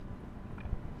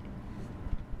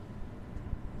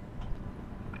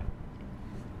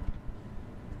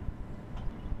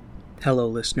Hello,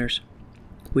 listeners.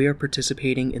 We are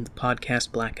participating in the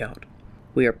podcast Blackout.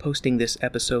 We are posting this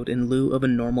episode in lieu of a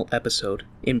normal episode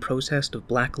in protest of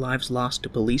Black lives lost to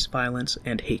police violence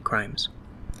and hate crimes.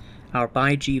 Our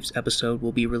By Jeeves episode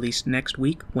will be released next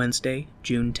week, Wednesday,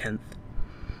 June 10th.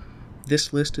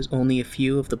 This list is only a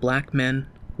few of the Black men,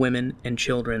 women, and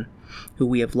children who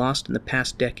we have lost in the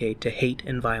past decade to hate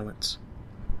and violence.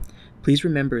 Please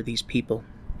remember these people,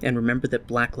 and remember that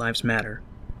Black Lives Matter.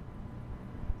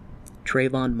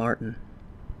 Trayvon Martin,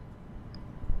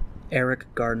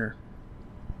 Eric Garner,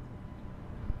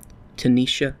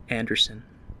 Tanisha Anderson,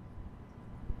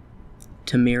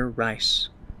 Tamir Rice,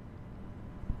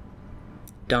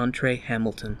 Dontre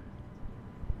Hamilton,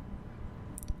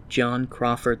 John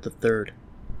Crawford III,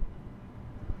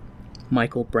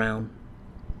 Michael Brown,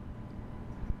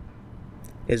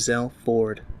 Ezell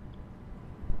Ford,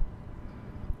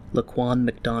 Laquan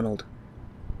McDonald,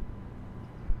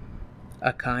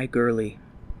 Akai Gurley,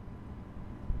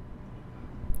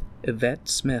 Yvette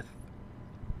Smith,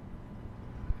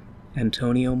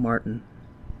 Antonio Martin,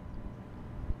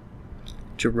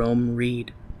 Jerome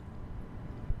Reed,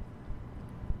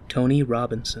 Tony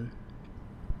Robinson,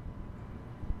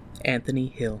 Anthony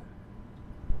Hill,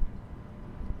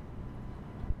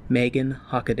 Megan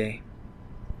Hockaday,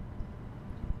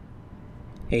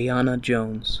 Ayanna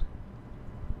Jones,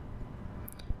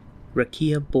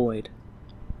 Rakia Boyd,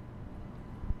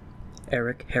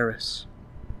 Eric Harris,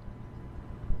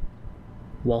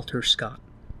 Walter Scott,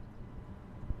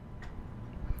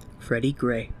 Freddie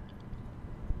Gray,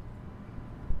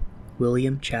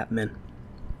 William Chapman,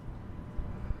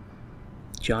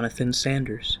 Jonathan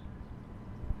Sanders,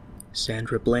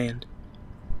 Sandra Bland,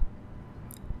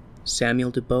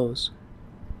 Samuel DuBose,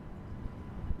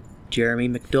 Jeremy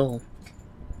McDowell,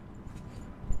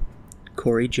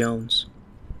 Corey Jones,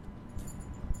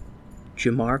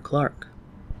 Jamar Clark,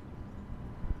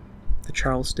 the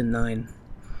Charleston Nine,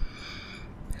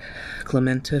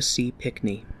 Clementa C.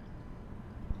 Pickney,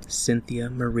 Cynthia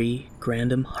Marie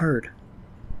Grandam Hurd,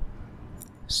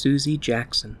 Susie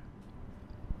Jackson,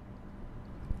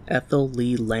 Ethel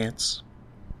Lee Lance,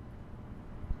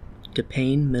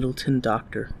 DePayne Middleton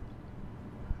Doctor,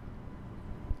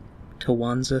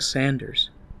 Tawanza Sanders,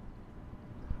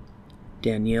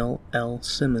 Danielle L.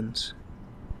 Simmons,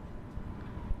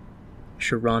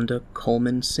 Sharonda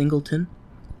Coleman Singleton,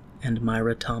 and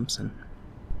Myra Thompson,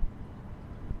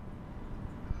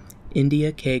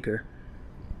 India Kager,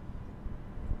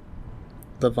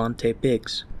 Levante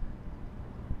Biggs,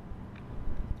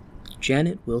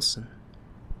 Janet Wilson,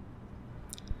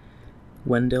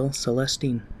 Wendell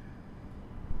Celestine,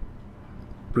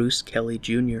 Bruce Kelly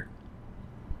Jr.,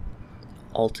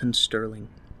 Alton Sterling,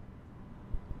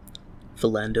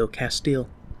 Philando Castile,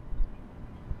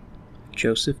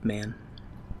 Joseph Mann,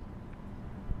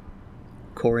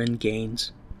 Corin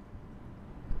Gaines,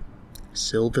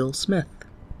 Sylville Smith,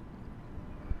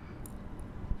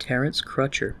 Terrence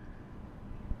Crutcher,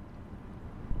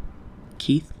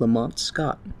 Keith Lamont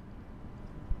Scott,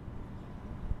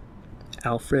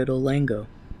 Alfred Olango,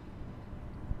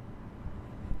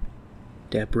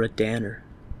 Deborah Danner,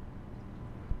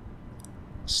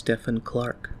 Stephen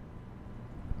Clark,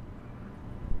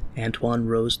 Antoine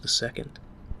Rose II,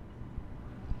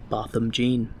 Botham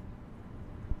Jean,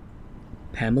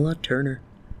 Pamela Turner,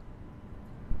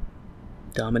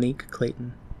 Dominique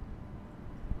Clayton,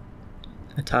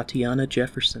 Tatiana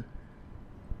Jefferson,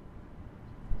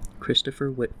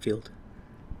 Christopher Whitfield,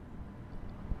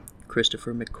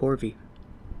 Christopher McCorvey,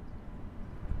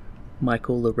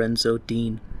 Michael Lorenzo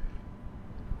Dean,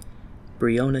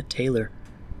 Breonna Taylor,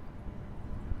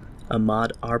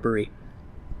 Ahmaud Arbery,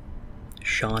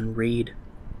 Sean Reed,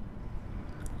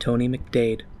 Tony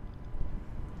McDade,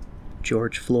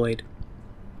 George Floyd,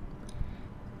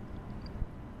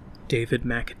 David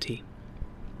McAtee,